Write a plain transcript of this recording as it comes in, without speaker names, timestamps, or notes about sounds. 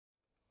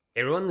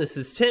Hey everyone, this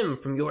is Tim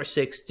from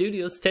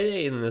YourSixStudios.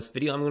 Today in this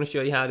video I'm going to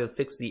show you how to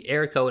fix the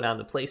error code on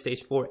the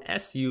PlayStation 4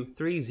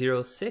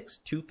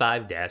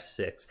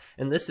 SU-30625-6.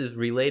 And this is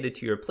related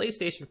to your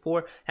PlayStation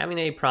 4 having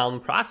a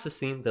problem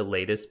processing the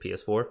latest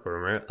PS4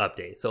 firmware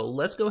update. So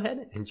let's go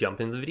ahead and jump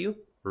into the video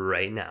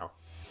right now.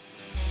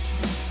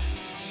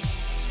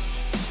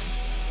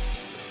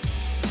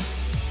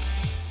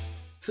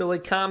 So a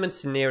common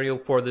scenario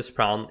for this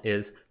problem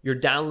is you're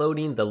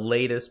downloading the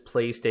latest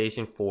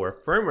PlayStation 4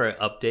 firmware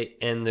update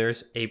and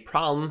there's a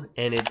problem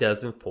and it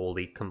doesn't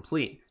fully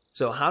complete.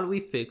 So how do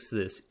we fix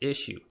this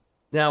issue?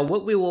 Now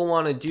what we will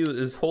want to do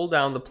is hold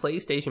down the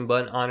PlayStation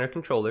button on our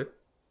controller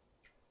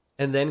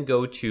and then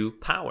go to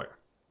power.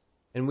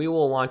 And we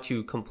will want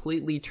to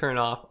completely turn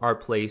off our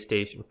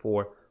PlayStation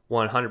 4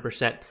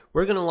 100%.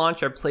 We're going to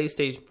launch our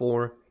PlayStation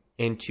 4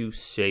 into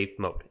safe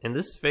mode. And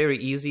this is very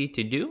easy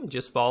to do.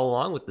 Just follow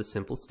along with the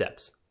simple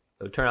steps.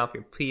 So turn off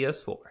your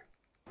PS4.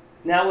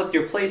 Now with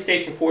your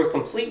PlayStation 4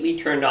 completely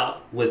turned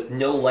off with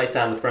no lights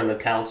on the front of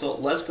the console,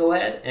 let's go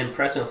ahead and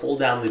press and hold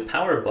down the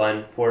power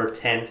button for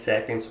 10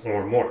 seconds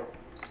or more.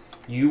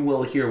 You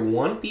will hear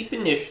one beep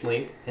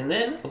initially, and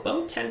then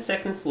about 10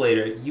 seconds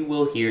later, you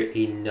will hear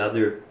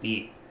another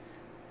beep.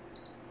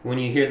 When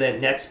you hear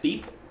that next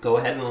beep, go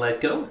ahead and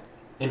let go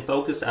and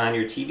focus on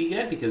your TV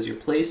guide because your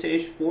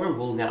PlayStation 4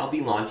 will now be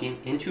launching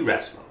into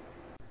rest mode.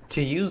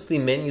 To use the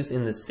menus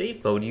in the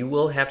safe mode, you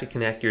will have to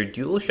connect your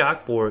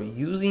DualShock 4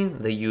 using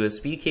the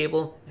USB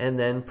cable and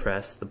then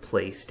press the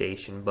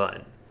PlayStation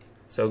button.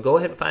 So go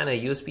ahead and find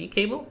a USB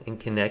cable and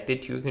connect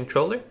it to your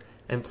controller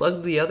and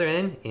plug the other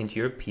end into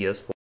your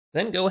PS4.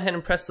 Then go ahead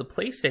and press the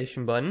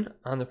PlayStation button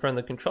on the front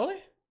of the controller.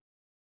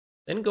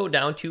 Then go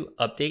down to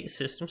Update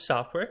System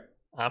Software,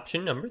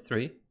 option number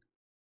 3.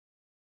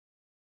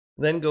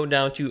 Then go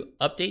down to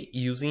Update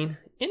Using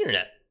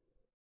Internet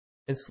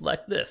and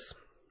select this.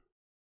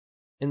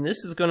 And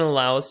this is going to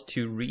allow us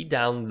to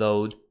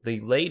re-download the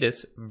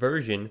latest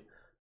version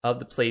of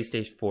the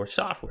PlayStation 4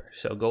 software.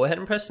 So go ahead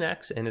and press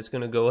Next, and it's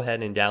going to go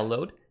ahead and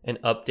download and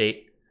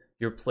update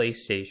your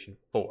PlayStation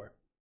 4.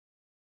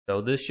 So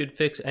this should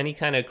fix any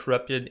kind of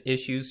corrupted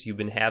issues you've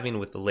been having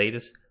with the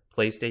latest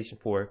PlayStation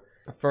 4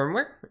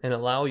 firmware and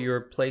allow your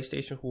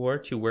PlayStation 4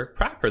 to work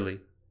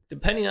properly.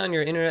 Depending on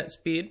your internet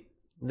speed,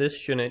 this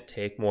shouldn't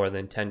take more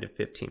than 10 to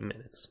 15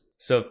 minutes.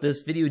 So if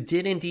this video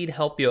did indeed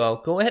help you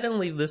out, go ahead and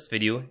leave this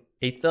video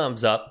a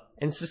thumbs up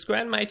and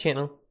subscribe to my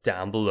channel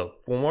down below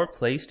for more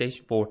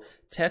PlayStation 4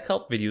 tech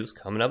help videos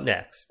coming up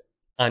next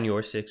on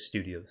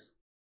YourSixStudios.